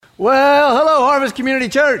Well, hello, Harvest Community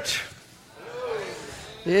Church.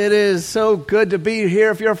 It is so good to be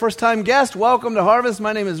here. If you're a first-time guest, welcome to Harvest.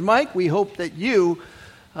 My name is Mike. We hope that you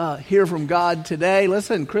hear from God today.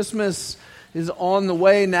 Listen, Christmas is on the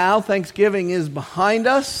way now. Thanksgiving is behind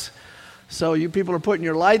us. So you people are putting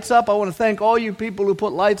your lights up. I want to thank all you people who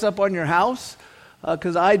put lights up on your house,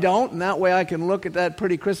 because I don't, and that way I can look at that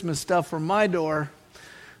pretty Christmas stuff from my door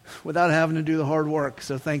without having to do the hard work.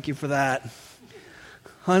 So thank you for that.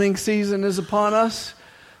 Hunting season is upon us.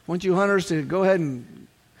 I want you hunters to go ahead and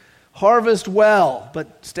harvest well,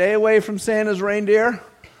 but stay away from Santa's reindeer.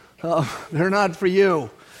 They're not for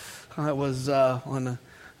you. I was at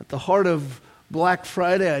the heart of Black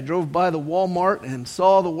Friday. I drove by the Walmart and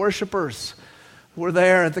saw the worshipers were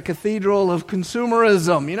there at the Cathedral of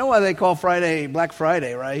Consumerism. You know why they call Friday Black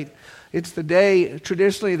Friday, right? It's the day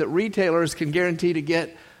traditionally that retailers can guarantee to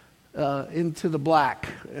get into the black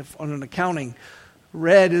if on an accounting.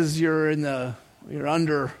 Red is you're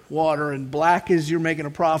underwater, and black is you're making a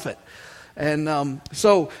profit. And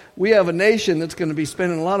so we have a nation that's going to be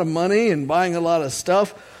spending a lot of money and buying a lot of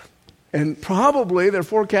stuff, and probably they're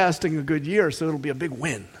forecasting a good year, so it'll be a big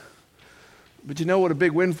win. But you know what a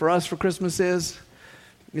big win for us for Christmas is?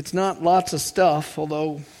 It's not lots of stuff,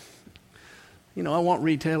 although, you know, I want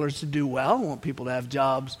retailers to do well. I want people to have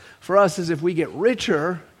jobs. For us is if we get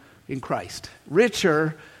richer in Christ,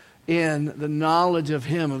 richer in the knowledge of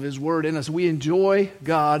Him, of His Word in us. We enjoy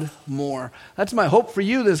God more. That's my hope for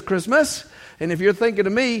you this Christmas. And if you're thinking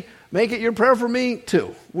of me, make it your prayer for me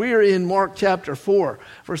too. We are in Mark chapter 4,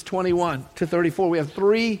 verse 21 to 34. We have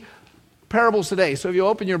 3 parables today. So if you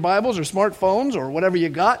open your Bibles or smartphones or whatever you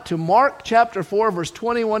got to Mark chapter 4, verse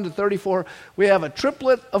 21 to 34, we have a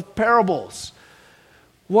triplet of parables.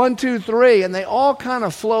 1, 2, 3, and they all kind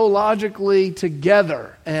of flow logically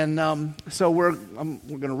together. And so we're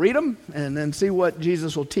going to read them and then see what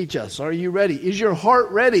Jesus will teach us. Are you ready? Is your heart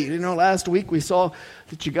ready? You know, last week we saw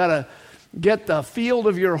that you got to get the field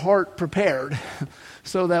of your heart prepared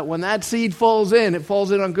so that when that seed falls in, it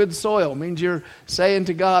falls in on good soil. It means you're saying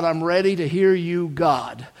to God, I'm ready to hear you,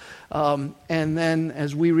 God. And then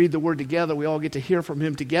as we read the Word together, we all get to hear from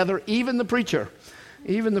Him together, even the preacher.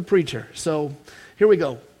 Even the preacher. So here we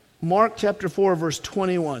go. Mark chapter 4, verse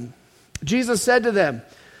 21. Jesus said to them,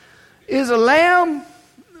 is a lamb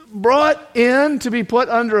brought in to be put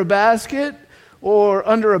under a basket or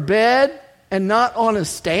under a bed and not on a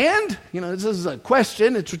stand? You know, this is a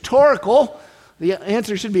question. It's rhetorical. The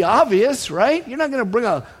answer should be obvious, right? You're not going to bring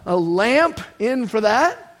a lamp in for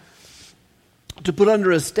that. To put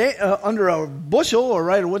under a bushel, or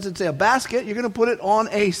right, or what's it say, a basket, you're going to put it on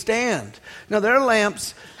a stand. Now, their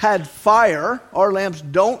lamps had fire. Our lamps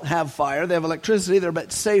don't have fire. They have electricity. They're a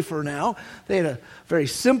bit safer now. They had a very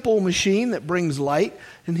simple machine that brings light.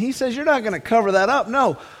 And he says, you're not going to cover that up.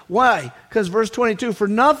 No. Why? Because verse 22, for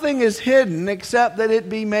nothing is hidden except that it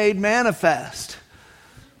be made manifest.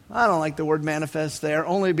 I don't like the word manifest there,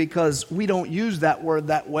 only because we don't use that word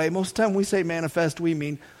that way. Most of the time we say manifest, we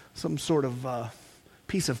mean some sort of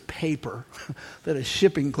piece of paper that a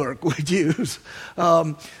shipping clerk would use.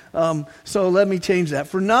 So let me change that.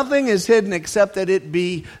 For nothing is hidden except that it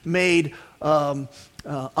be made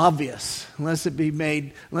obvious, unless it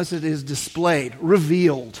is displayed,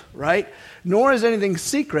 revealed, right? Nor is anything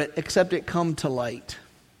secret except it come to light.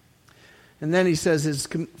 And then he says his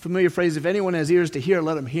familiar phrase, if anyone has ears to hear,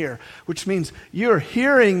 let him hear, which means you're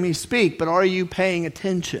hearing me speak, but are you paying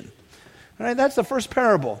attention? All right, that's the first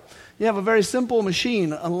parable. You have a very simple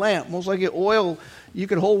machine, a lamp, most likely oil. You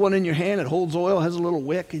could hold one in your hand. It holds oil, has a little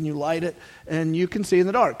wick, and you light it, and you can see in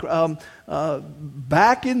the dark.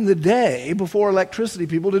 Back in the day, before electricity,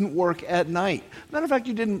 people didn't work at night. Matter of fact,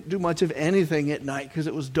 you didn't do much of anything at night because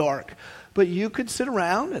it was dark. But you could sit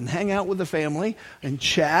around and hang out with the family and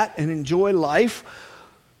chat and enjoy life,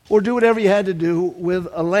 or do whatever you had to do with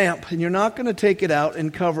a lamp. And you're not going to take it out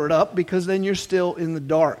and cover it up because then you're still in the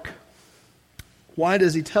dark. Why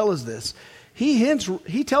does he tell us this? He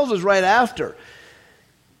tells us right after.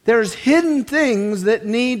 There's hidden things that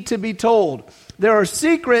need to be told. There are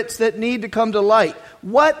secrets that need to come to light.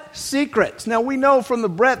 What secrets? Now we know from the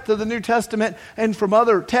breadth of the New Testament and from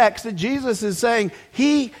other texts that Jesus is saying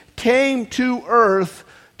He came to earth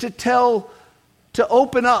to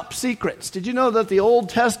open up secrets. Did you know that the Old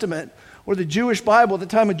Testament, or the Jewish Bible at the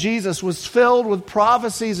time of Jesus, was filled with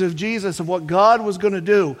prophecies of Jesus, of what God was going to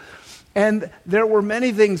do? And there were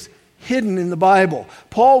many things hidden in the Bible.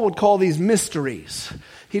 Paul would call these mysteries.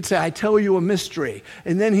 He'd say, I tell you a mystery.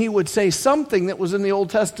 And then he would say something that was in the Old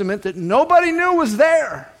Testament that nobody knew was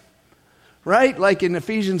there. Right? Like in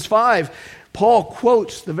Ephesians 5, Paul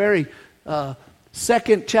quotes the very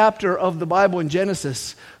second chapter of the Bible in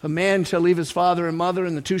Genesis, a man shall leave his father and mother,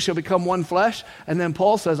 and the two shall become one flesh. And then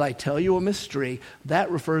Paul says, I tell you a mystery.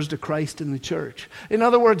 That refers to Christ and the church. In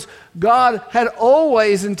other words, God had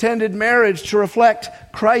always intended marriage to reflect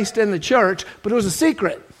Christ and the church, but it was a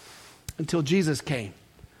secret until Jesus came.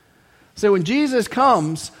 So when Jesus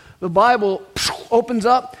comes, the Bible opens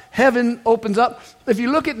up, heaven opens up. If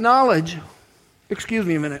you look at knowledge, excuse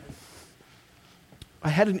me a minute. I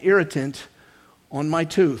had an irritant on my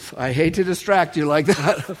tooth. I hate to distract you like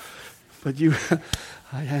that, but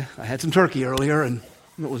I had some turkey earlier, and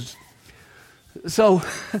it was... So,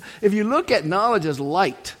 if you look at knowledge as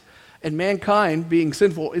light, and mankind being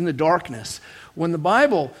sinful in the darkness, when the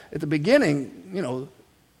Bible, at the beginning,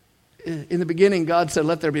 in the beginning God said,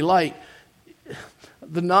 let there be light,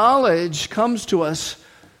 the knowledge comes to us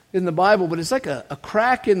in the Bible, but it's like a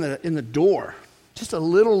crack in the door, just a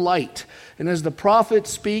little light. And as the prophets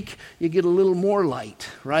speak, you get a little more light,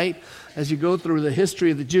 right? As you go through the history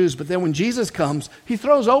of the Jews. But then when Jesus comes, he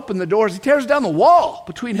throws open the doors. He tears down the wall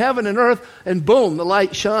between heaven and earth, and boom, the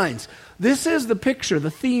light shines. This is the picture, the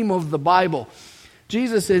theme of the Bible.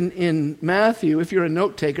 Jesus in Matthew, if you're a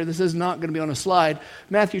note taker, this is not going to be on a slide.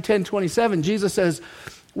 Matthew 10:27, Jesus says,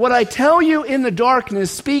 what I tell you in the darkness,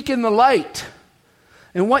 speak in the light.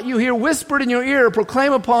 And what you hear whispered in your ear,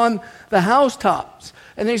 proclaim upon the housetops.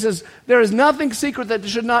 And he says, there is nothing secret that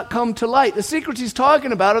should not come to light. The secrets he's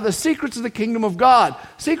talking about are the secrets of the kingdom of God.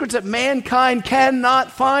 Secrets that mankind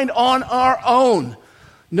cannot find on our own.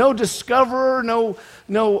 No discoverer, no,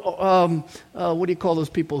 what do you call those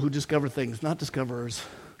people who discover things? Not discoverers.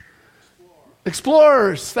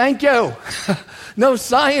 Explorers, thank you. No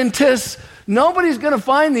scientists. Nobody's going to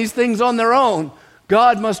find these things on their own.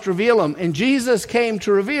 God must reveal them. And Jesus came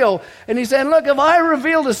to reveal. And he said, look, if I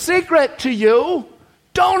revealed a secret to you,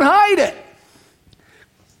 don't hide it.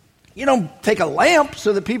 You don't take a lamp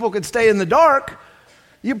so that people could stay in the dark.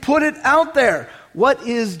 You put it out there. What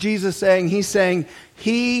is Jesus saying? He's saying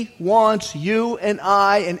he wants you and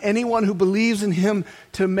I and anyone who believes in him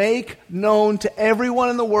to make known to everyone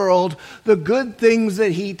in the world the good things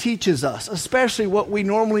that he teaches us, especially what we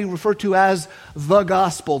normally refer to as the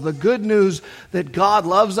gospel, the good news that God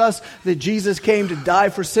loves us, that Jesus came to die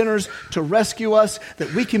for sinners, to rescue us,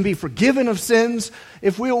 that we can be forgiven of sins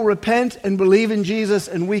if we will repent and believe in Jesus,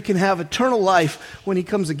 and we can have eternal life when he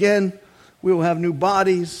comes again. We will have new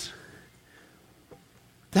bodies.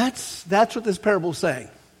 That's what this parable is saying.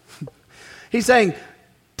 He's saying,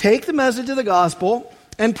 take the message of the gospel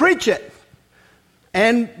and preach it,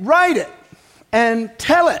 and write it, and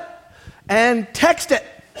tell it, and text it,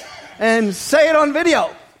 and say it on video,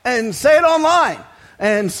 and say it online,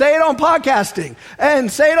 and say it on podcasting, and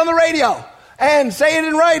say it on the radio, and say it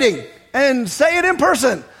in writing, and say it in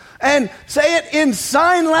person, and say it in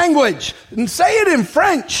sign language, and say it in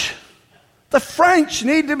French. The French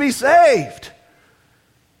need to be saved.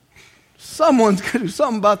 Someone's going to do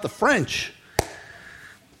something about the French.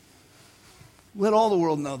 Let all the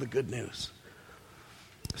world know the good news.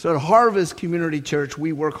 So at Harvest Community Church,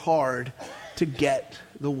 we work hard to get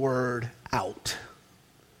the word out.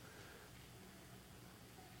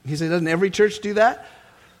 He said, doesn't every church do that?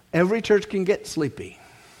 Every church can get sleepy.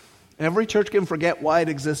 Every church can forget why it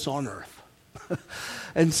exists on earth.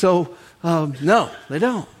 And so, no, they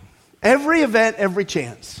don't. Every event, every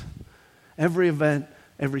chance. Every event,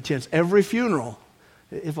 every chance. Every funeral.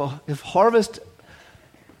 If Harvest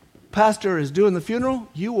pastor is doing the funeral,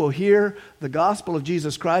 you will hear the gospel of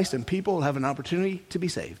Jesus Christ, and people will have an opportunity to be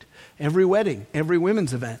saved. Every wedding, every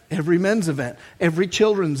women's event, every men's event, every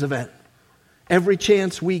children's event, every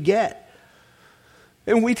chance we get.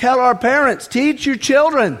 And we tell our parents, teach your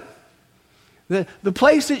children. The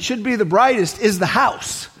place that should be the brightest is the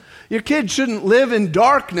house. Your kids shouldn't live in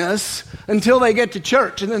darkness until they get to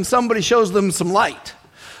church and then somebody shows them some light,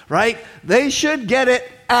 right? They should get it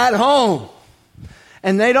at home.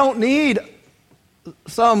 And they don't need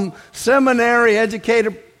some seminary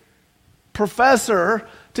educated professor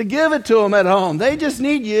to give it to them at home. They just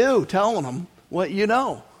need you telling them what you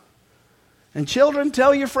know. And children,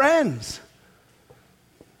 tell your friends.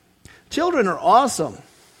 Children are awesome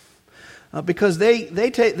because they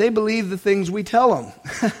believe the things we tell them.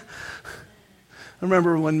 I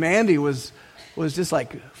remember when Mandy was just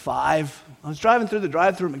like 5. I was driving through the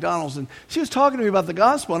drive-thru at McDonald's, and she was talking to me about the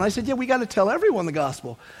gospel. And I said, yeah, we got to tell everyone the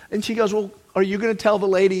gospel. And she goes, well, are you going to tell the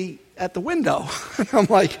lady at the window? And I'm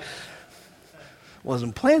like,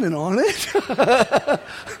 wasn't planning on it. She's going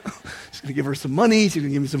to give her some money. She's going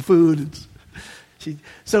to give me some food.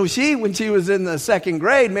 So she, when she was in the 2nd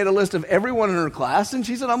grade, made a list of everyone in her class. And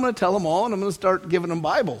she said, I'm going to tell them all, and I'm going to start giving them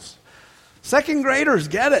Bibles. 2nd graders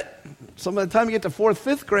get it. Some of the time you get to 4th,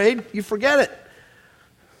 5th grade, you forget it.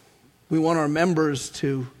 We want our members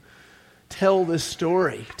to tell this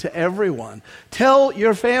story to everyone. Tell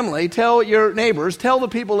your family, tell your neighbors, tell the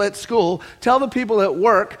people at school, tell the people at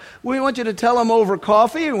work. We want you to tell them over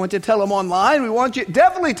coffee. We want you to tell them online. We want you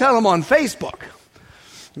definitely tell them on Facebook,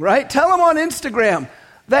 right? Tell them on Instagram.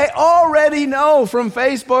 They already know from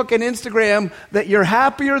Facebook and Instagram that you're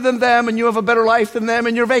happier than them and you have a better life than them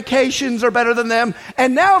and your vacations are better than them.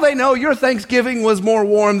 And now they know your Thanksgiving was more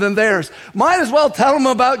warm than theirs. Might as well tell them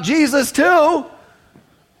about Jesus too.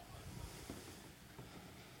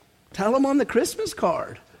 Tell them on the Christmas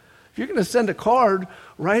card. If you're going to send a card,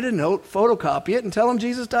 write a note, photocopy it, and tell them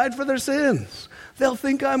Jesus died for their sins. They'll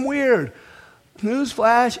think I'm weird.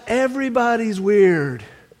 Newsflash, everybody's weird.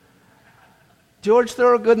 George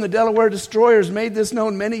Thorogood and the Delaware Destroyers made this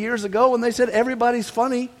known many years ago when they said everybody's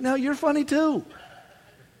funny. Now you're funny too.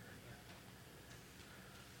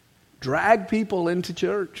 Drag people into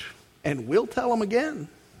church, and we'll tell them again.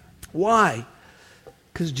 Why?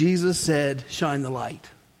 Because Jesus said, shine the light.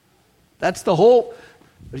 That's the whole,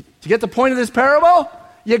 to get the point of this parable,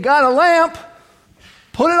 you got a lamp,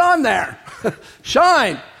 put it on there,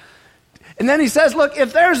 shine. And then he says, look,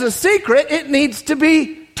 if there's a secret, it needs to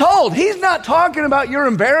be told. He's not talking about your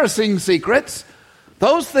embarrassing secrets.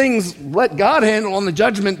 Those things let God handle on the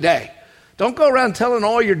judgment day. Don't go around telling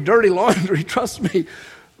all your dirty laundry. Trust me,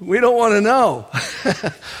 we don't want to know,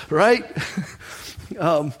 right?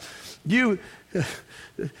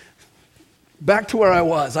 Back to where I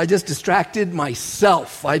was. I just distracted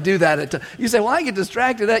myself. I do that. You say, well, I get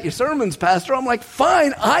distracted at your sermons, Pastor. I'm like,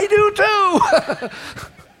 fine, I do too.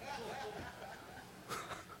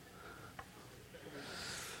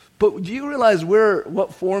 But do you realize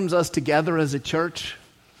what forms us together as a church?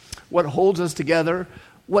 What holds us together?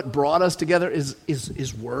 What brought us together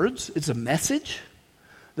is words. It's a message.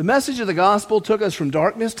 The message of the gospel took us from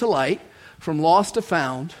darkness to light, from lost to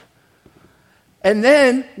found. And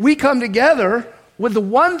then we come together with the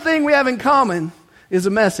one thing we have in common is a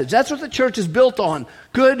message. That's what the church is built on.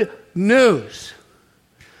 Good news.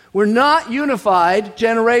 We're not unified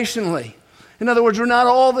generationally. In other words, we're not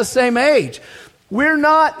all the same age. We're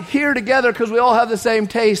not here together because we all have the same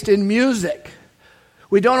taste in music.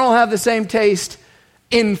 We don't all have the same taste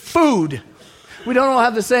in food. We don't all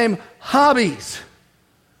have the same hobbies.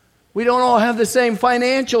 We don't all have the same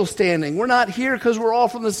financial standing. We're not here because we're all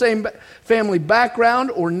from the same family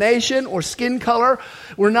background or nation or skin color.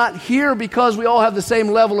 We're not here because we all have the same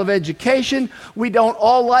level of education. We don't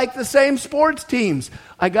all like the same sports teams.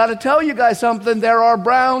 I got to tell you guys something. There are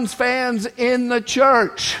Browns fans in the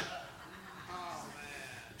church.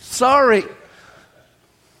 Sorry.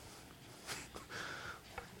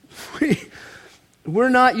 We're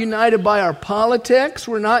not united by our politics.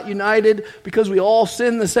 We're not united because we all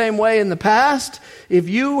sinned the same way in the past. If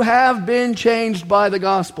you have been changed by the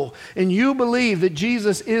gospel and you believe that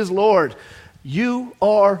Jesus is Lord, you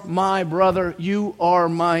are my brother, you are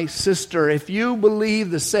my sister. If you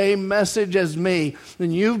believe the same message as me,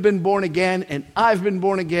 then you've been born again and I've been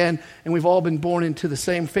born again and we've all been born into the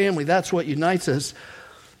same family. That's what unites us.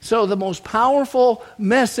 So the most powerful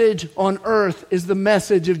message on earth is the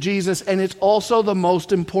message of Jesus, and it's also the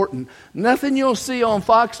most important. Nothing you'll see on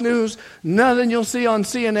Fox News, nothing you'll see on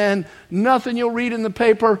CNN, nothing you'll read in the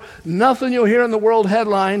paper, nothing you'll hear in the world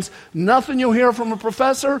headlines, nothing you'll hear from a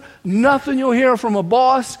professor, nothing you'll hear from a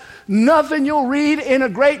boss, nothing you'll read in a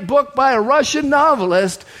great book by a Russian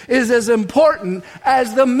novelist is as important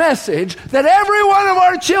as the message that every one of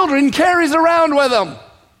our children carries around with them.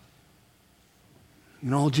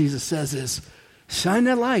 And all Jesus says is, shine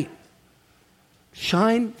that light.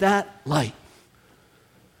 Shine that light.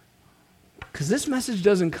 Because this message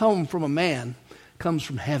doesn't come from a man, it comes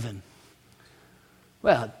from heaven.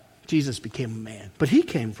 Well, Jesus became a man, but he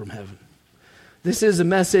came from heaven. This is a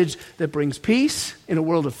message that brings peace in a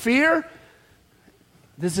world of fear.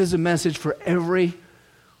 This is a message for every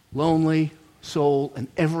lonely soul, and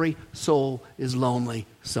every soul is lonely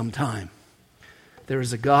sometime. There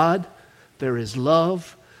is a God. There is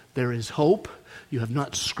love. There is hope. You have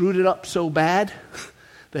not screwed it up so bad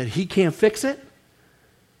that he can't fix it.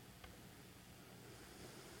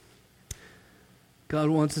 God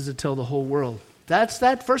wants us to tell the whole world. That's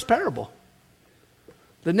that first parable.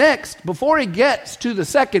 The next, before he gets to the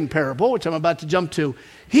second parable, which I'm about to jump to,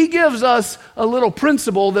 he gives us a little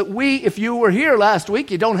principle that if you were here last week,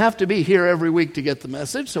 you don't have to be here every week to get the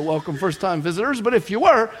message, so welcome first-time visitors, but if you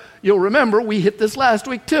were, you'll remember we hit this last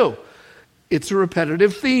week too. It's a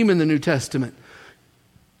repetitive theme in the New Testament.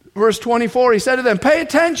 Verse 24, he said to them, pay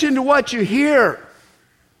attention to what you hear.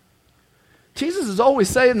 Jesus is always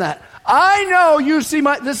saying that. I know you see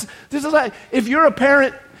this is like, if you're a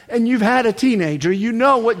parent and you've had a teenager, you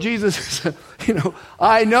know what Jesus said.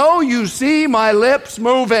 I know you see my lips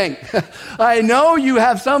moving. I know you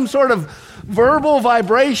have some sort of verbal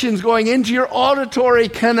vibrations going into your auditory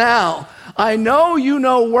canal. I know you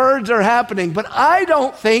know words are happening, but I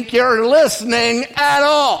don't think you're listening at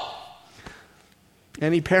all.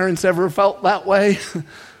 Any parents ever felt that way?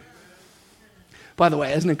 By the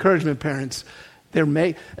way, as an encouragement, parents,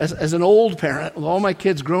 as an old parent, with all my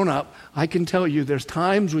kids grown up, I can tell you there's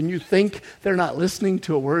times when you think they're not listening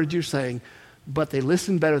to a word you're saying, but they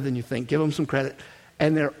listen better than you think. Give them some credit.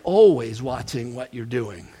 And they're always watching what you're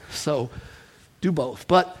doing. So do both.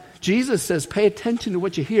 But Jesus says pay attention to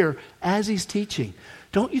what you hear as he's teaching.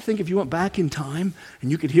 Don't you think if you went back in time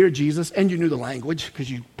and you could hear Jesus and you knew the language,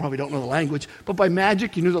 because you probably don't know the language, but by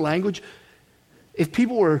magic you knew the language, if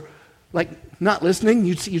people were like not listening,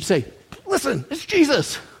 you'd say, listen, it's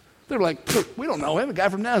Jesus. They're like, we don't know him, a guy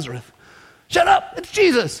from Nazareth. Shut up, it's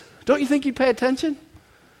Jesus. Don't you think you'd pay attention?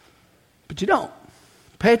 But you don't.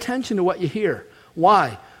 Pay attention to what you hear.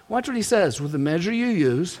 Why? Watch what he says. With the measure you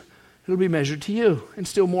use, it'll be measured to you, and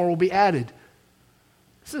still more will be added.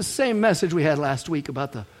 It's the same message we had last week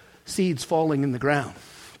about the seeds falling in the ground.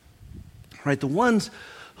 Right? The ones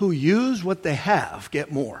who use what they have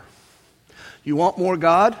get more. You want more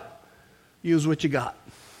God? Use what you got.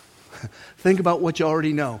 Think about what you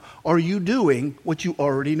already know. Are you doing what you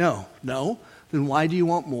already know? No? Then why do you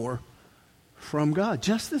want more from God?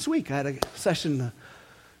 Just this week I had a session,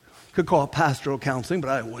 could call it pastoral counseling, but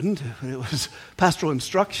I wouldn't. It was pastoral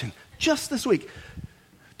instruction. Just this week.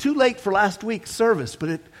 Too late for last week's service,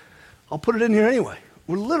 but I'll put it in here anyway.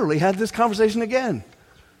 We literally had this conversation again.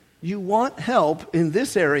 You want help in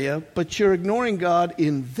this area, but you're ignoring God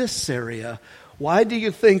in this area. Why do you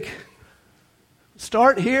think?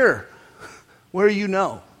 Start here, where you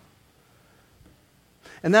know.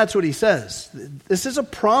 And that's what he says. This is a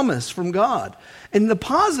promise from God. And the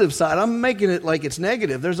positive side, I'm making it like it's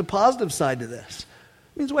negative. There's a positive side to this.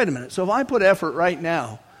 It means, wait a minute. So if I put effort right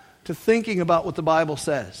now to thinking about what the Bible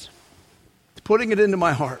says, to putting it into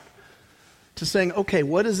my heart, to saying, okay,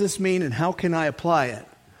 what does this mean and how can I apply it?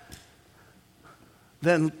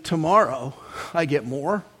 Then tomorrow I get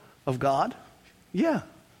more of God. Yeah.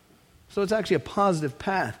 So it's actually a positive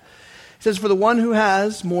path. It says, for the one who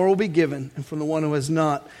has, more will be given, and from the one who has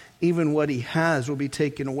not, even what he has will be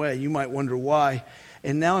taken away. You might wonder why.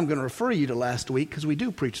 And now I'm going to refer you to last week, because we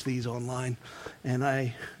do preach these online. And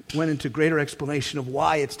I went into greater explanation of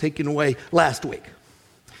why it's taken away last week.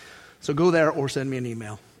 So go there or send me an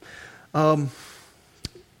email. Although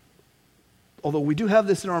we do have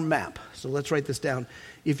this in our map, so let's write this down.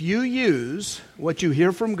 If you use what you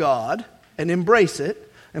hear from God and embrace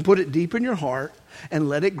it and put it deep in your heart and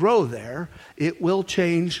let it grow there, it will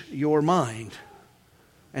change your mind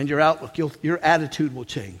and your outlook. Your attitude will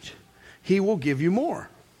change. He will give you more.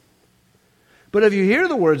 But if you hear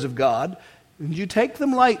the words of God and you take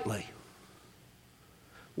them lightly,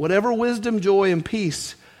 whatever wisdom, joy, and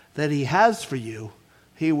peace that he has for you,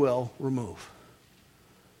 he will remove.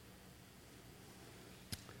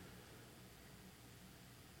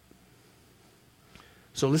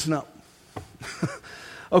 So listen up.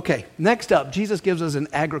 Okay, next up, Jesus gives us an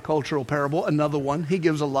agricultural parable, another one. He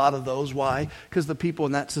gives a lot of those. Why? Because the people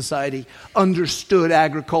in that society understood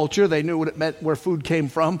agriculture. They knew what it meant, where food came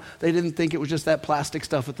from. They didn't think it was just that plastic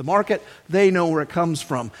stuff at the market. They know where it comes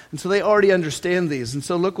from. And so they already understand these. And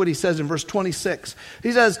so look what he says in verse 26.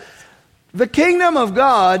 He says, the kingdom of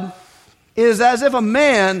God is as if a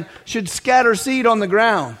man should scatter seed on the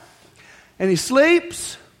ground. And he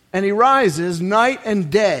sleeps and he rises night and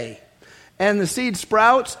day. And the seed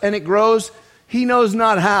sprouts and it grows, he knows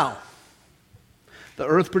not how. The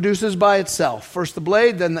earth produces by itself. First the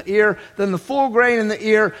blade, then the ear, then the full grain in the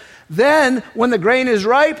ear. Then, when the grain is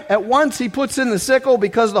ripe, at once he puts in the sickle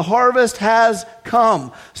because the harvest has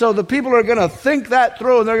come. So the people are going to think that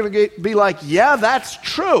through and they're going to be like, yeah, that's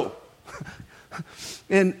true.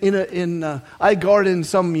 I garden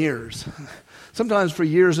some years. Sometimes for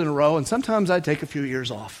years in a row, and sometimes I take a few years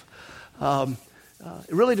off.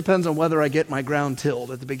 It really depends on whether I get my ground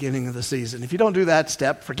tilled at the beginning of the season. If you don't do that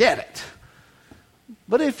step, forget it.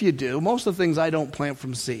 But if you do, most of the things I don't plant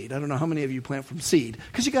from seed. I don't know how many of you plant from seed,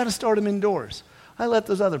 because you got to start them indoors. I let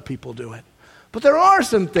those other people do it. But there are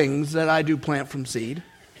some things that I do plant from seed.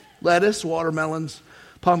 Lettuce, watermelons,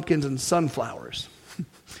 pumpkins, and sunflowers.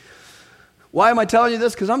 Why am I telling you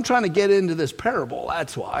this? Because I'm trying to get into this parable,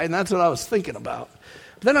 that's why, and that's what I was thinking about.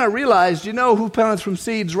 Then I realized, you know who plants from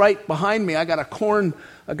seeds right behind me? I got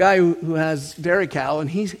a guy who has dairy cow, and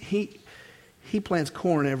he plants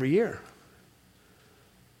corn every year.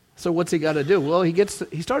 So what's he got to do? Well,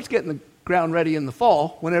 he starts getting the ground ready in the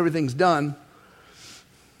fall when everything's done.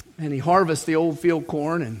 And he harvests the old field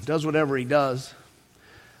corn and does whatever he does.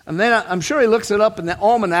 And then I'm sure he looks it up in the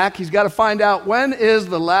almanac. He's got to find out when is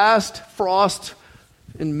the last frost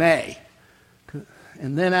in May.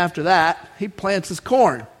 And then after that, he plants his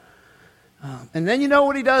corn. And then you know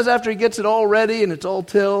what he does after he gets it all ready and it's all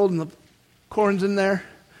tilled and the corn's in there?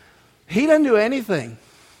 He doesn't do anything.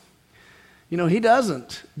 He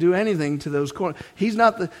doesn't do anything to those corn. He's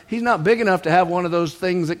not big enough to have one of those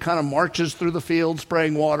things that kind of marches through the field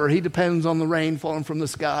spraying water. He depends on the rain falling from the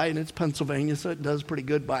sky, and it's Pennsylvania, so it does pretty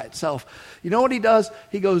good by itself. You know what he does?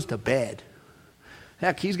 He goes to bed.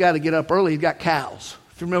 Heck, he's got to get up early. He's got cows.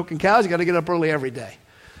 If you're milking cows, you got to get up early every day.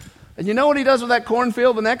 And you know what he does with that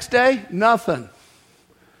cornfield the next day? Nothing.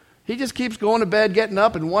 He just keeps going to bed, getting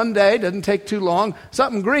up, and one day, doesn't take too long,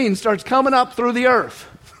 something green starts coming up through the earth.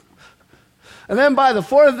 And then by the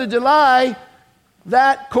 4th of July,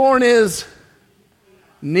 that corn is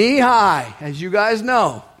knee-high, as you guys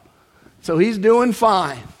know. So he's doing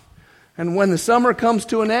fine. And when the summer comes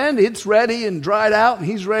to an end, it's ready and dried out, and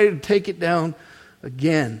he's ready to take it down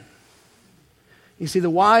again. You see, the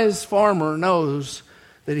wise farmer knows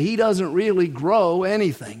that he doesn't really grow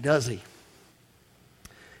anything, does he?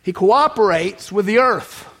 He cooperates with the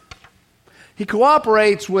earth. He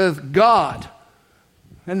cooperates with God.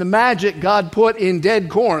 And the magic God put in dead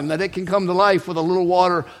corn, that it can come to life with a little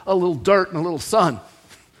water, a little dirt, and a little sun.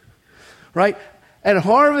 Right? At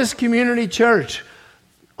Harvest Community Church,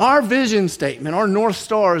 our vision statement, our North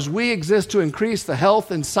Star is we exist to increase the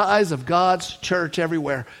health and size of God's church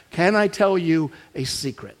everywhere. Can I tell you a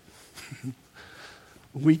secret?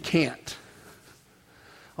 We can't.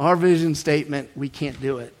 Our vision statement, we can't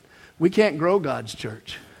do it. We can't grow God's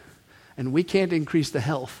church. And we can't increase the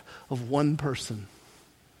health of one person.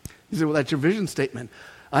 You say, well, that's your vision statement.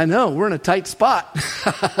 I know, we're in a tight spot.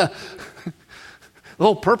 The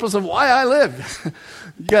whole purpose of why I live.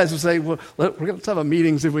 You guys will say, well, we're going to have a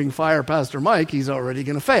meeting, see if we can fire Pastor Mike. He's already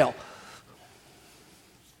going to fail.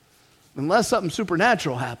 Unless something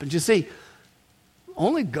supernatural happens. You see,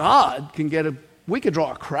 only God can we could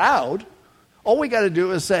draw a crowd. All we got to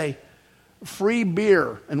do is say, free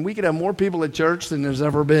beer, and we could have more people at church than there's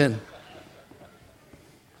ever been.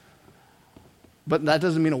 But that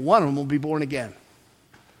doesn't mean one of them will be born again.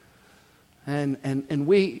 And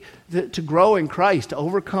we, to grow in Christ, to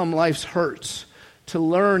overcome life's hurts, to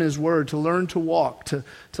learn His Word, to learn to walk, to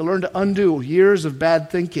learn to undo years of bad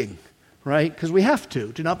thinking, right? Because we have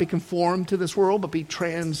to. Do not be conformed to this world, but be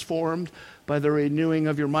transformed by the renewing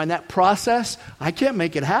of your mind. That process, I can't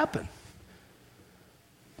make it happen.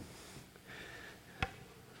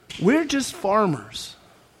 We're just farmers.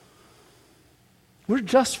 We're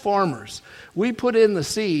just farmers. We put in the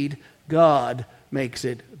seed, God makes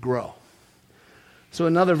it grow. So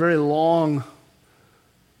another very long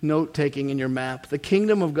note-taking in your map. The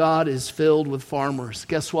kingdom of God is filled with farmers.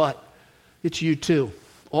 Guess what? It's you too,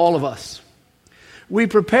 all of us. We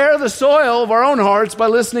prepare the soil of our own hearts by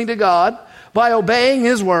listening to God, by obeying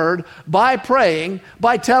His word, by praying,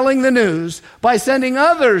 by telling the news, by sending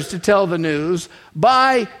others to tell the news,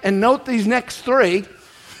 and note these next three,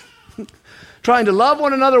 trying to love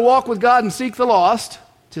one another, walk with God, and seek the lost,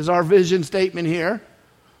 which is our vision statement here.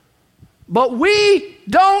 But we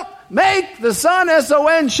don't make the sun,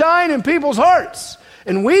 S-O-N, shine in people's hearts.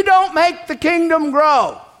 And we don't make the kingdom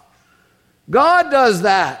grow. God does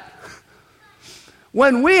that.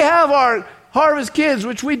 When we have our Harvest Kids,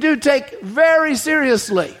 which we do take very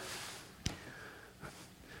seriously,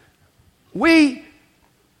 we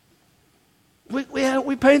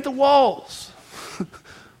paint the walls.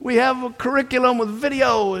 We have a curriculum with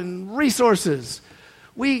video and resources.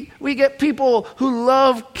 We get people who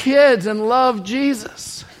love kids and love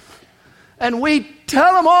Jesus. And we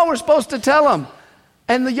tell them all we're supposed to tell them.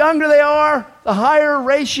 And the younger they are, the higher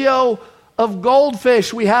ratio of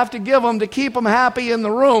goldfish we have to give them to keep them happy in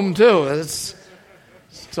the room, too. It's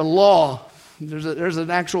a law. There's an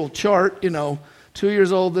actual chart, 2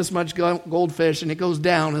 years old, this much goldfish, and it goes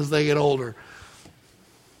down as they get older.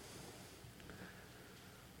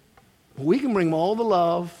 We can bring them all the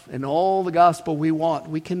love and all the gospel we want.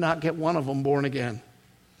 We cannot get one of them born again.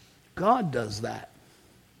 God does that.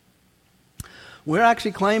 We're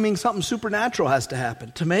actually claiming something supernatural has to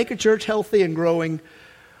happen. To make a church healthy and growing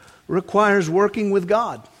requires working with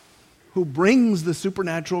God, who brings the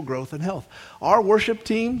supernatural growth and health. Our worship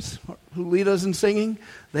teams who lead us in singing,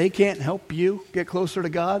 they can't help you get closer to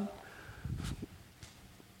God.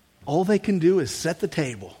 All they can do is set the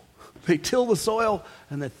table. They till the soil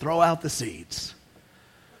and they throw out the seeds.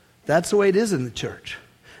 That's the way it is in the church.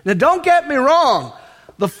 Now, don't get me wrong.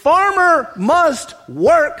 The farmer must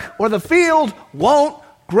work or the field won't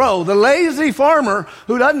grow. The lazy farmer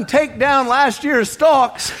who doesn't take down last year's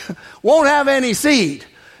stalks won't have any seed.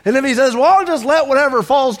 And if he says, well, I'll just let whatever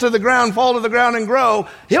falls to the ground fall to the ground and grow,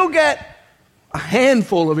 he'll get a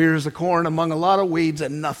handful of ears of corn among a lot of weeds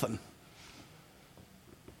and nothing.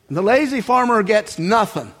 And the lazy farmer gets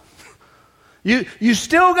nothing. You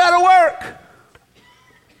still got to work.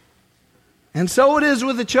 And so it is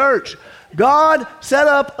with the church. God set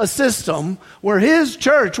up a system where His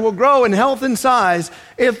church will grow in health and size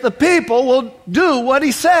if the people will do what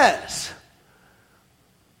He says.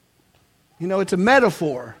 You know, it's a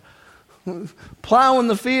metaphor. Plowing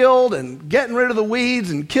the field and getting rid of the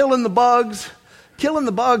weeds and killing the bugs. Killing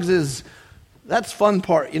the bugs that's fun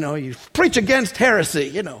part. You know, you preach against heresy,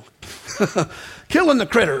 you know. Killing the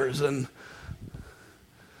critters and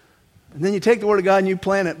then you take the Word of God and you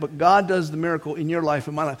plant it, but God does the miracle in your life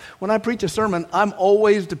and my life. When I preach a sermon, I'm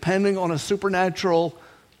always depending on a supernatural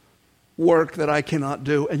work that I cannot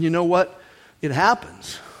do. And you know what? It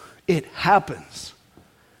happens. It happens.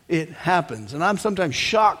 It happens. And I'm sometimes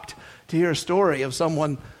shocked to hear a story of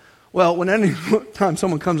someone, well, when any time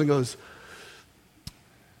someone comes and goes,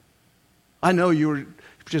 I know you were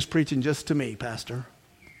just preaching just to me, Pastor.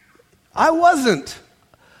 I wasn't.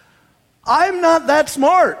 I'm not that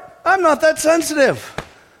smart. I'm not that sensitive.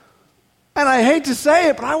 And I hate to say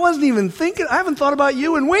it, but I wasn't even thinking. I haven't thought about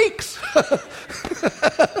you in weeks.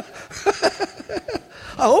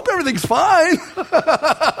 I hope everything's fine.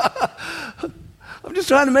 I'm just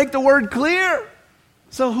trying to make the word clear.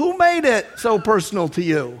 So who made it so personal to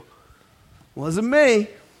you? Wasn't me.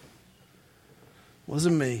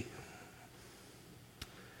 Wasn't me.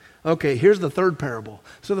 Okay, here's the third parable.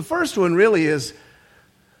 So the first one really is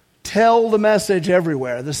tell the message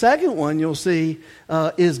everywhere. The second one you'll see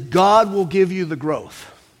is God will give you the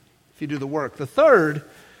growth if you do the work. The third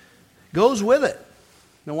goes with it.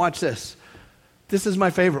 Now watch this. This is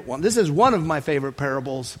my favorite one. This is one of my favorite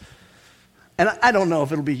parables. And I don't know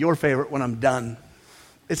if it'll be your favorite when I'm done.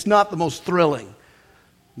 It's not the most thrilling,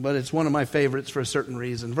 but it's one of my favorites for a certain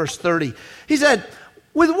reason. Verse 30, he said,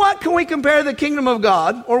 with what can we compare the kingdom of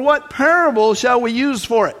God, or what parable shall we use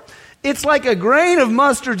for it? It's like a grain of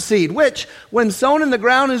mustard seed, which, when sown in the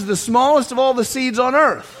ground, is the smallest of all the seeds on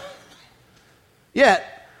earth.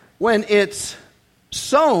 Yet, when it's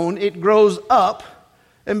sown, it grows up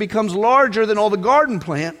and becomes larger than all the garden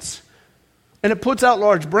plants, and it puts out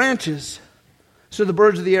large branches, so the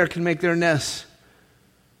birds of the air can make nests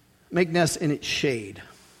in its shade.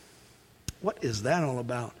 What is that all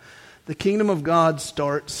about? The kingdom of God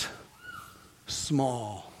starts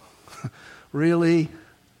small. Really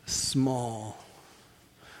small.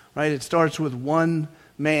 Right? It starts with one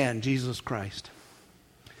man, Jesus Christ.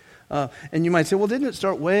 And you might say, well, didn't it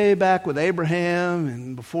start way back with Abraham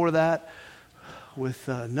and before that with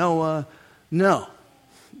Noah? No.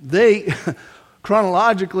 They,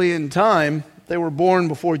 chronologically in time, they were born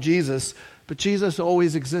before Jesus, but Jesus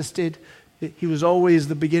always existed. He was always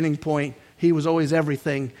the beginning point. He was always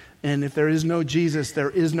everything. And if there is no Jesus, there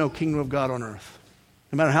is no kingdom of God on earth.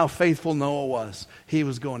 No matter how faithful Noah was, he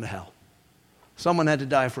was going to hell. Someone had to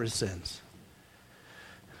die for his sins.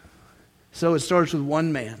 So it starts with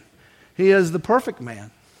one man. He is the perfect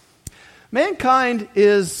man. Mankind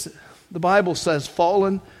is, the Bible says,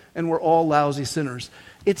 fallen, and we're all lousy sinners.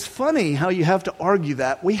 It's funny how you have to argue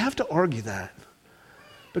that. We have to argue that.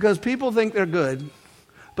 Because people think they're good,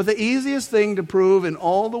 but the easiest thing to prove in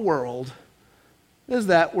all the world is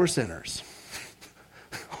that we're sinners.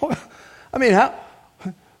 I mean,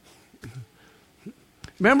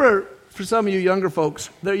 remember, for some of you younger folks,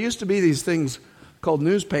 there used to be these things called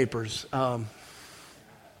newspapers. And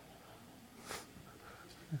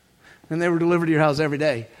they were delivered to your house every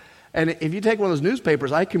day. And if you take one of those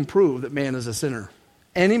newspapers, I can prove that man is a sinner.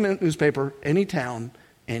 Any newspaper, any town,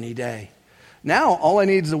 any day. Now, all I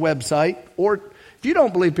need is a website, or if you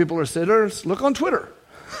don't believe people are sinners, look on Twitter.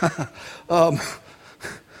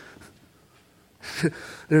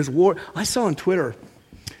 There's war. I saw on Twitter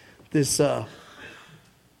this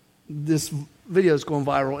video is going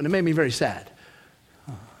viral, and it made me very sad.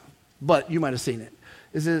 But you might have seen it.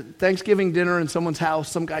 Is it Thanksgiving dinner in someone's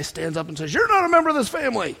house? Some guy stands up and says, "You're not a member of this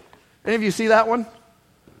family." Any of you see that one?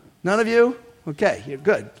 None of you? Okay, you're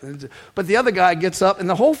good. But the other guy gets up, and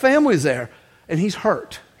the whole family's there, and he's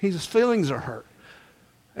hurt. His feelings are hurt.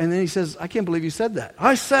 And then he says, "I can't believe you said that."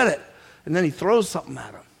 "I said it." And then he throws something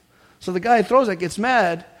at him. So the guy who throws it gets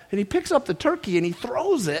mad, and he picks up the turkey, and he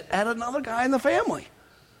throws it at another guy in the family.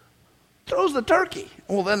 Throws the turkey.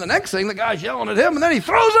 Well, then the next thing, the guy's yelling at him, and then he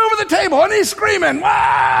throws over the table, and he's screaming,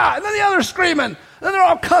 "Wah!" And then the other's screaming. And they're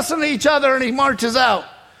all cussing at each other, and he marches out.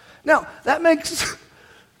 Now, that makes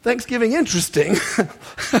Thanksgiving interesting.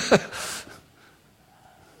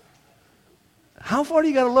 How far do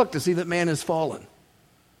you got to look to see that man has fallen?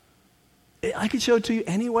 I could show it to you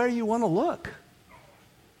anywhere you want to look.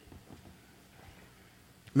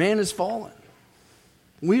 Man has fallen.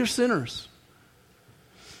 We are sinners.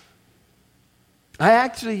 I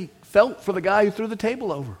actually felt for the guy who threw the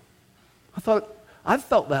table over. I thought, I've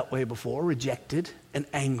felt that way before, rejected and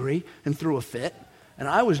angry and threw a fit, and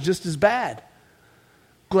I was just as bad.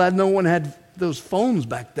 Glad no one had those phones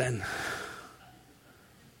back then.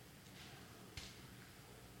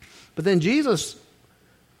 But then Jesus,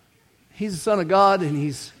 he's the Son of God, and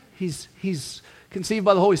he's conceived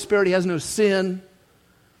by the Holy Spirit. He has no sin.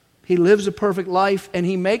 He lives a perfect life, and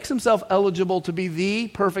he makes himself eligible to be the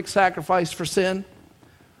perfect sacrifice for sin.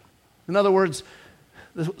 In other words,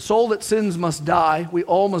 the soul that sins must die. We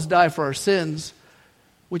all must die for our sins,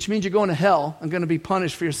 which means you're going to hell and going to be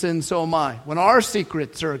punished for your sins, so am I. When our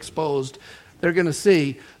secrets are exposed, they're going to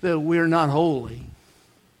see that we're not holy.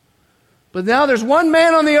 But now there's one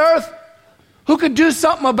man on the earth who could do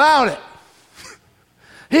something about it.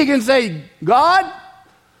 He can say, God,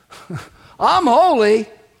 I'm holy.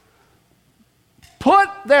 Put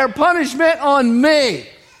their punishment on me.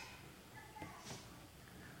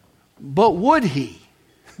 But would he?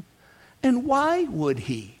 And why would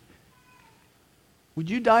he? Would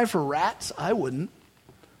you die for rats? I wouldn't.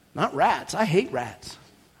 Not rats. I hate rats.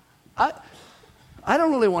 I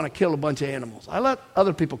don't really want to kill a bunch of animals. I let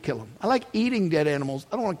other people kill them. I like eating dead animals.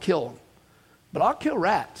 I don't want to kill them. But I'll kill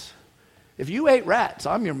rats. If you ate rats,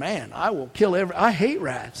 I'm your man. I will kill I hate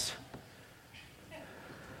rats.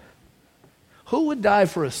 Who would die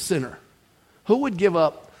for a sinner? Who would give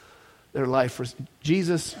up their life for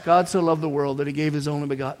Jesus? God so loved the world that he gave his only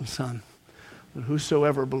begotten Son, that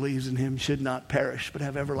whosoever believes in him should not perish but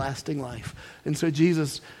have everlasting life. And so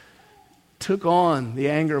Jesus took on the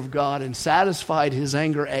anger of God and satisfied his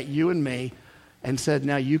anger at you and me and said,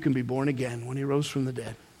 now you can be born again, when he rose from the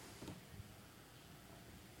dead.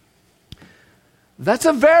 That's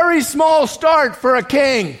a very small start for a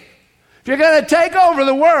king. If you're going to take over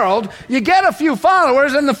the world, you get a few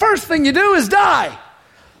followers, and the first thing you do is die.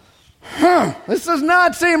 This does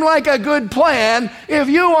not seem like a good plan if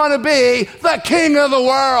you want to be the king of the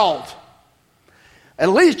world. At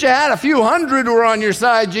least you had a few hundred who were on your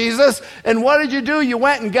side, Jesus. And what did you do? You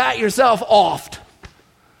went and got yourself offed.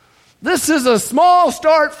 This is a small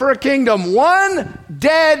start for a kingdom. One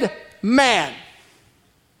dead man.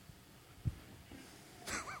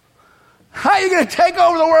 How are you going to take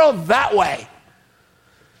over the world that way?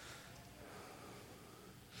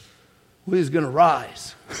 Well, he's going to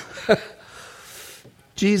rise.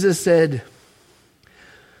 Jesus said,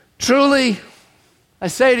 truly, I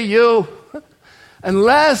say to you,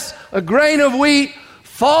 unless a grain of wheat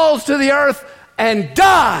falls to the earth and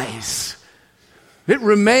dies, it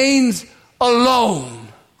remains alone.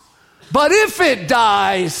 But if it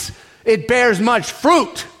dies, it bears much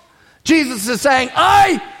fruit. Jesus is saying,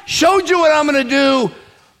 I showed you what I'm going to do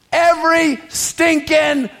every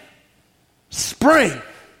stinking spring.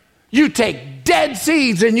 You take dead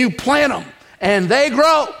seeds and you plant them, and they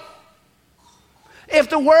grow. If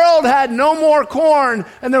the world had no more corn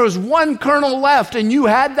and there was one kernel left and you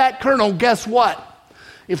had that kernel, guess what?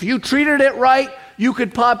 If you treated it right, you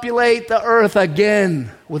could populate the earth again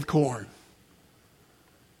with corn.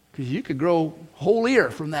 Because you could grow a whole ear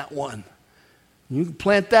from that one. You can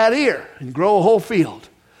plant that ear and grow a whole field.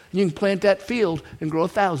 You can plant that field and grow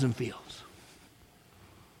 1,000 fields.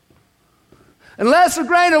 Unless a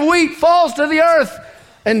grain of wheat falls to the earth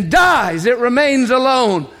and dies, it remains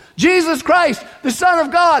alone. Jesus Christ, the Son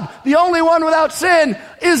of God, the only one without sin,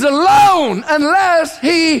 is alone unless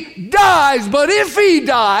he dies. But if he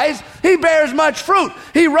dies, he bears much fruit.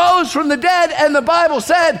 He rose from the dead, and the Bible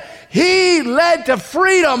said he led to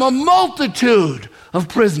freedom a multitude of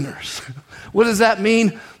prisoners. What does that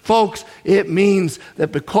mean, folks? It means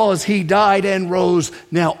that because he died and rose,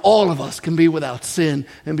 now all of us can be without sin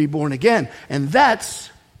and be born again. And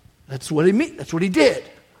that's what he meant. That's what he did.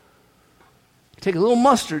 Take a little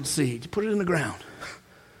mustard seed, put it in the ground.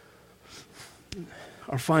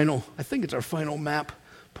 I think it's our final map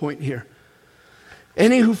point here.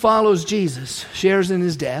 Any who follows Jesus shares in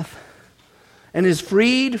his death and is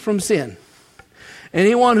freed from sin.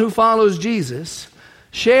 Anyone who follows Jesus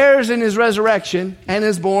shares in his resurrection and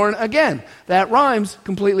is born again. That rhymes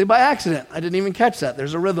completely by accident. I didn't even catch that.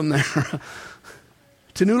 There's a rhythm there.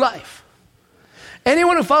 It's a new life.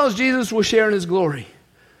 Anyone who follows Jesus will share in his glory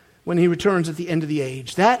when he returns at the end of the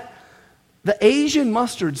age. The Asian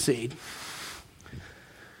mustard seed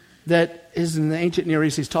that is in the ancient Near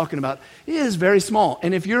East he's talking about is very small.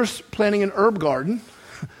 And if you're planting an herb garden,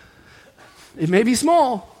 it may be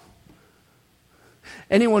small.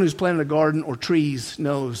 Anyone who's planted a garden or trees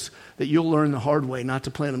knows that you'll learn the hard way not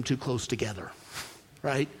to plant them too close together,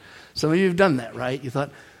 right? Some of you have done that, right? You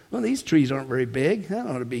thought, well, these trees aren't very big. That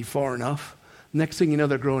ought to be far enough. Next thing you know,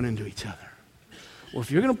 they're growing into each other. Well,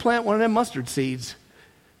 if you're going to plant one of them mustard seeds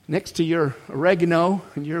next to your oregano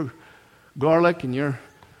and your garlic and your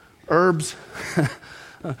herbs,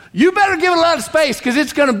 you better give it a lot of space because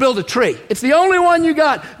it's going to build a tree. It's the only one you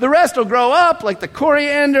got. The rest will grow up like the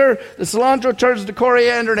coriander. The cilantro turns to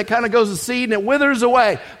coriander and it kind of goes to seed and it withers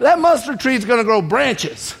away. That mustard tree is going to grow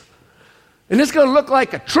branches. And it's going to look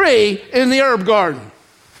like a tree in the herb garden.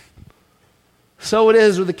 So it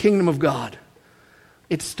is with the kingdom of God.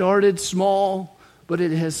 It started small, but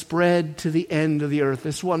it has spread to the end of the earth.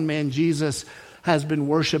 This one man, Jesus, has been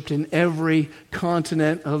worshipped in every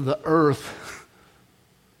continent of the earth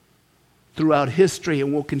throughout history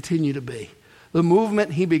and will continue to be. The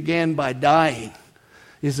movement he began by dying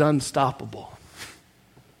is unstoppable.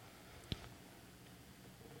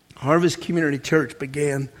 Harvest Community Church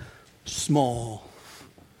began small,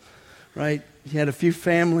 right? You had a few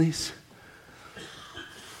families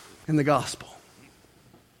in the gospel.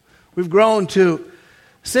 We've grown to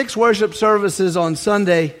 6 worship services on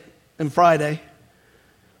Sunday and Friday.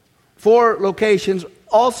 4 locations.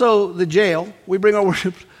 Also the jail. We bring our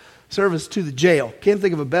worship service to the jail. Can't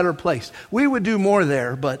think of a better place. We would do more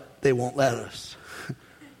there, but they won't let us.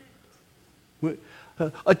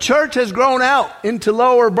 A church has grown out into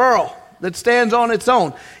Lower Borough that stands on its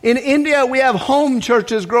own. In India, we have home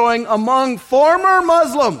churches growing among former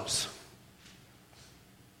Muslims.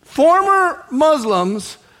 Former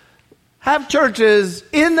Muslims have churches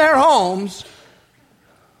in their homes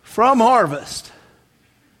from Harvest.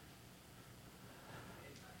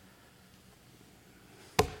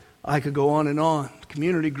 I could go on and on.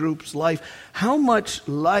 Community groups, life. How much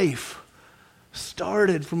life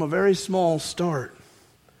started from a very small start?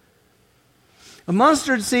 A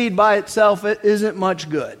mustard seed by itself, it isn't much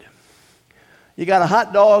good. You got a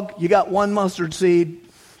hot dog, you got one mustard seed,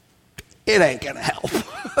 it ain't going to help.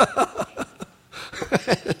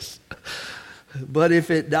 But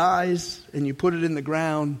if it dies and you put it in the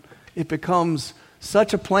ground, it becomes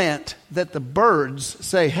such a plant that the birds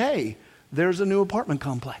say, hey, there's a new apartment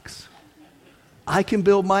complex. I can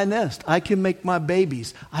build my nest. I can make my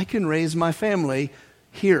babies. I can raise my family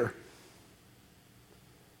here.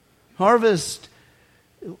 Harvest,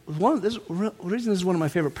 the reason this is one of my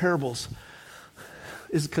favorite parables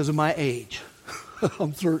is because of my age.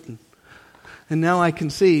 I'm certain. And now I can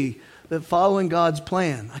see that following God's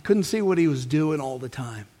plan, I couldn't see what he was doing all the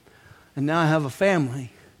time. And now I have a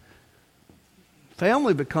family.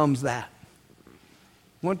 Family becomes that.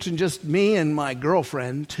 Went from just me and my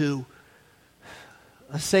girlfriend to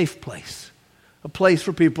a safe place. A place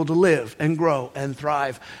for people to live and grow and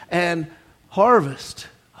thrive. And Harvest.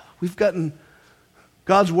 We've gotten,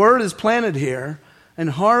 God's word is planted here. And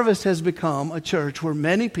Harvest has become a church where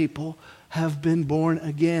many people have been born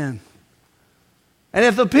again. And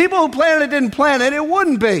if the people who planted it didn't plant it, it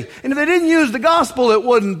wouldn't be. And if they didn't use the gospel, it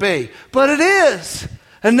wouldn't be. But it is.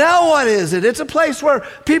 And now what is it? It's a place where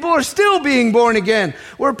people are still being born again.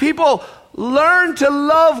 Where people learn to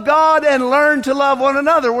love God and learn to love one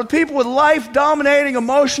another. Where people with life-dominating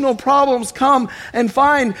emotional problems come and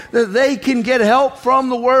find that they can get help from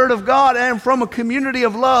the Word of God and from a community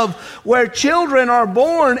of love. Where children are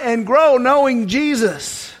born and grow knowing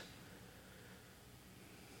Jesus.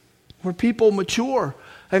 Where people mature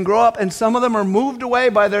and grow up, and some of them are moved away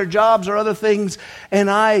by their jobs or other things, and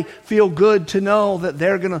I feel good to know that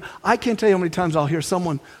they're going to, I can't tell you how many times I'll hear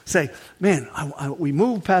someone say, man, we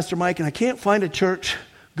moved, Pastor Mike, and I can't find a church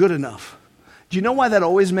good enough. Do you know why that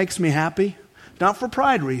always makes me happy? Not for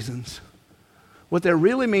pride reasons. What they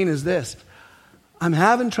really mean is this: I'm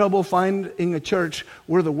having trouble finding a church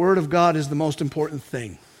where the Word of God is the most important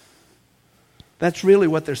thing. That's really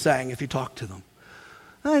what they're saying if you talk to them.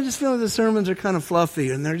 I just feel like the sermons are kind of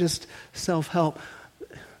fluffy and they're just self-help.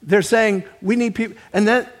 They're saying we need people, and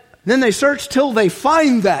then they search till they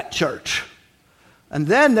find that church. And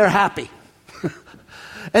then they're happy.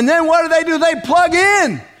 And then what do? They plug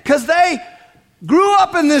in because they grew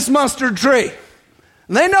up in this mustard tree.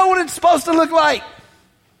 And they know what it's supposed to look like.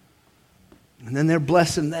 And then they're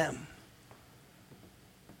blessing them.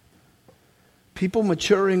 People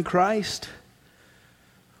mature in Christ.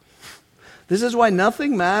 This is why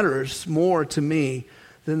nothing matters more to me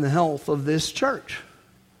than the health of this church.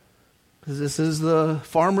 Because this is the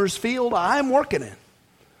farmer's field I'm working in.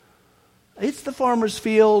 It's the farmer's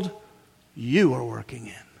field you are working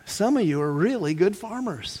in. Some of you are really good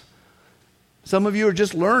farmers. Some of you are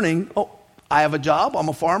just learning, oh, I have a job, I'm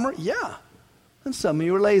a farmer. Yeah. And some of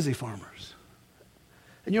you are lazy farmers.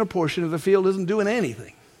 And your portion of the field isn't doing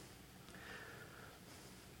anything.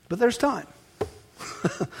 But there's time.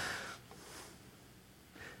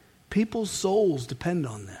 People's souls depend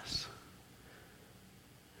on this.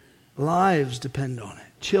 Lives depend on it.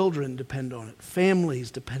 Children depend on it.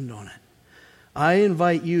 Families depend on it. I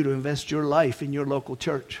invite you to invest your life in your local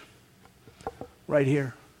church. Right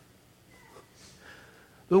here.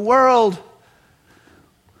 The world,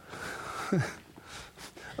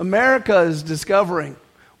 America is discovering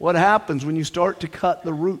what happens when you start to cut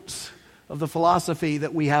the roots of the philosophy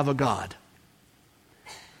that we have a God.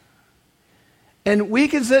 And we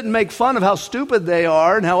can sit and make fun of how stupid they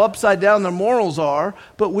are and how upside down their morals are,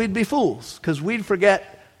 but we'd be fools because we'd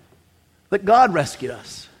forget that God rescued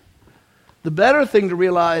us. The better thing to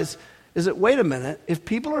realize is that, wait a minute, if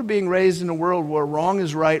people are being raised in a world where wrong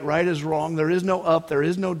is right, right is wrong, there is no up, there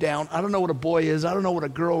is no down, I don't know what a boy is, I don't know what a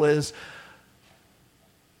girl is,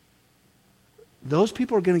 those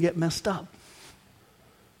people are going to get messed up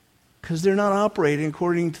because they're not operating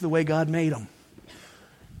according to the way God made them.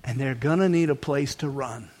 And they're going to need a place to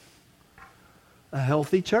run. A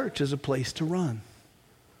healthy church is a place to run.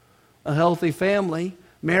 A healthy family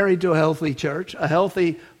married to a healthy church, a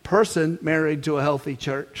healthy person married to a healthy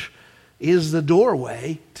church is the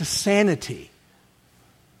doorway to sanity.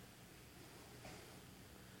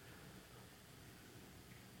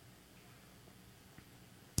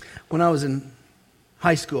 When I was in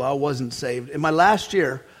high school, I wasn't saved. In my last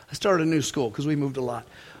year, I started a new school because we moved a lot.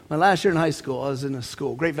 My last year in high school, I was in a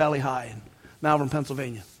school, Great Valley High in Malvern,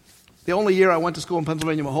 Pennsylvania. The only year I went to school in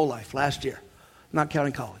Pennsylvania my whole life, last year, not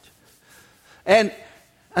counting college. And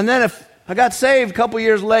then if I got saved a couple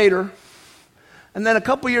years later, and then a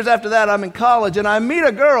couple years after that, I'm in college, and I meet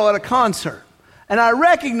a girl at a concert, and I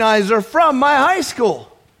recognize her from my high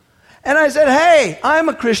school. And I said, hey, I'm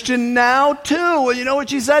a Christian now too. And you know what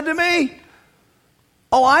she said to me?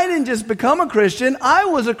 Oh, I didn't just become a Christian. I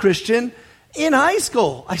was a Christian in high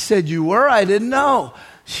school. I said, you were? I didn't know.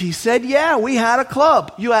 She said, yeah, we had a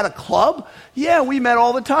club. You had a club? Yeah, we met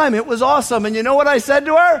all the time. It was awesome. And you know what I said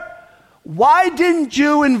to her? Why didn't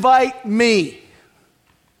you invite me?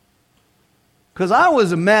 Because I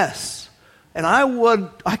was a mess. And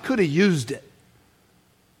I could have used it.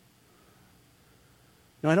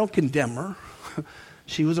 Now, I don't condemn her.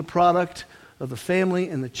 She was a product of the family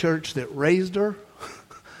and the church that raised her.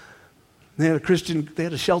 They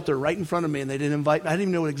had a shelter right in front of me, and they didn't invite me. I didn't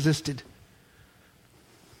even know it existed.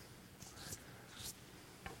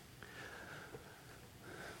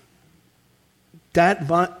 That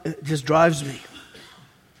just drives me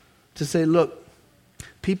to say, look,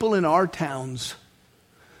 people in our towns,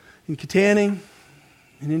 in Katanning,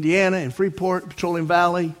 in Indiana, in Freeport, Petroleum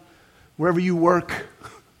Valley, wherever you work,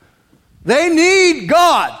 they need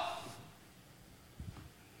God.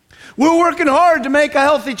 We're working hard to make a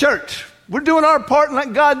healthy church. We're doing our part and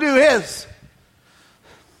let God do His.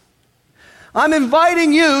 I'm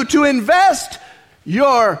inviting you to invest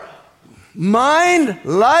your mind,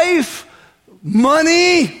 life,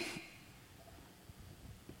 money,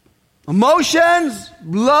 emotions,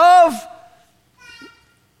 love,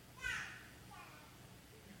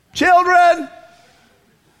 children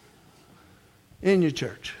in your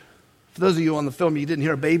church. For those of you on the film, you didn't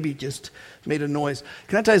hear a baby just made a noise.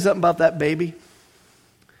 Can I tell you something about that baby?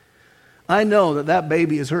 I know that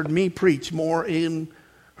baby has heard me preach more in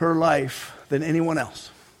her life than anyone else.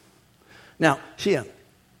 Now, she doesn't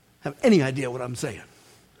have any idea what I'm saying.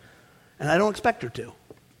 And I don't expect her to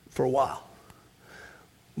for a while.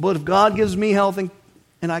 But if God gives me health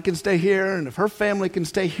and I can stay here, and if her family can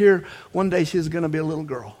stay here, one day she's going to be a little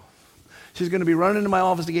girl. She's going to be running into my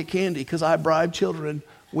office to get candy because I bribe children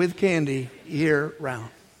with candy year round.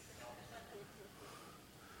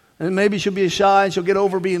 And maybe she'll be shy and she'll get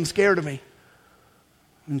over being scared of me.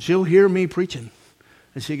 And she'll hear me preaching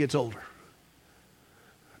as she gets older.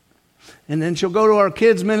 And then she'll go to our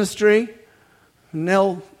kids' ministry and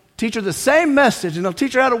they'll teach her the same message. And they'll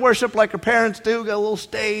teach her how to worship like her parents do, got a little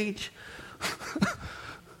stage.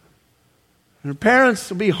 And her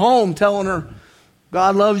parents will be home telling her,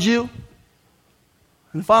 God loves you.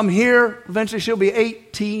 And if I'm here, eventually she'll be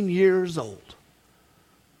 18 years old.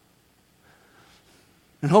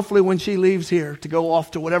 And hopefully when she leaves here to go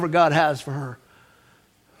off to whatever God has for her,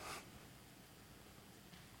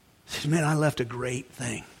 she says, man, I left a great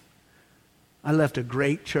thing. I left a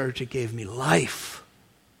great church. It gave me life.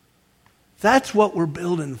 That's what we're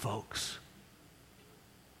building, folks.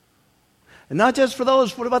 And not just for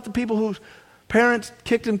those, what about the people whose parents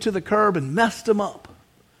kicked them to the curb and messed them up?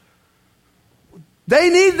 They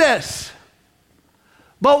need this.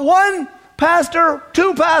 But 1 pastor,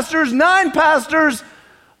 2 pastors, 9 pastors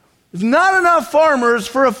is not enough farmers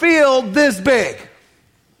for a field this big.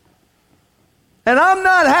 And I'm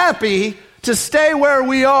not happy to stay where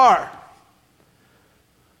we are.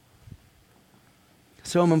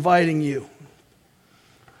 So I'm inviting you.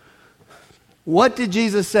 What did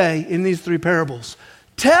Jesus say in these 3 parables?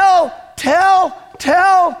 Tell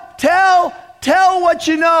what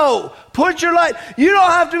you know. Put your light. You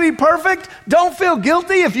don't have to be perfect. Don't feel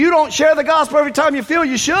guilty if you don't share the gospel every time you feel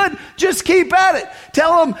you should. Just keep at it.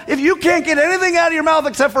 Tell them if you can't get anything out of your mouth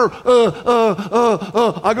except for,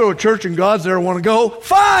 I go to church and God's there, I want to go.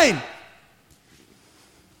 Fine.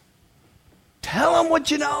 Tell them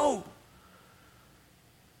what you know.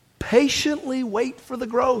 Patiently wait for the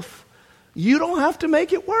growth. You don't have to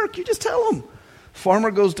make it work. You just tell them.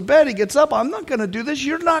 Farmer goes to bed, he gets up, I'm not going to do this.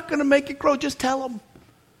 You're not going to make it grow. Just tell them.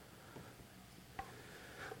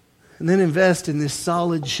 And then invest in this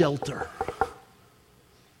solid shelter.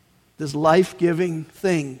 This life-giving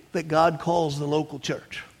thing that God calls the local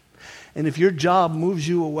church. And if your job moves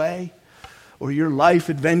you away, or your life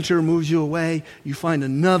adventure moves you away, you find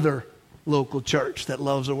another local church that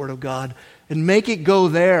loves the Word of God. And make it go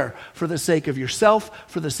there for the sake of yourself,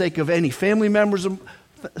 for the sake of any family members, for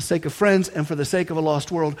the sake of friends, and for the sake of a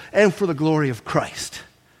lost world, and for the glory of Christ.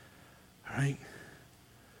 All right?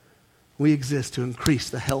 We exist to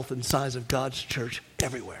increase the health and size of God's church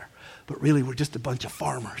everywhere. But really, we're just a bunch of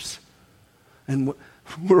farmers. And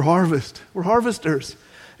we're harvesters.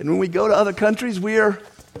 And when we go to other countries, we are,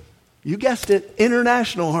 you guessed it,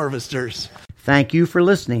 international harvesters. Thank you for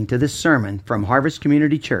listening to this sermon from Harvest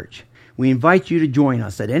Community Church. We invite you to join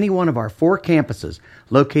us at any one of our 4 campuses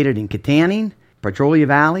located in Kittanning, Petrolia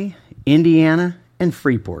Valley, Indiana, and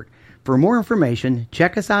Freeport. For more information,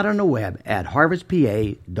 check us out on the web at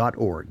harvestpa.org.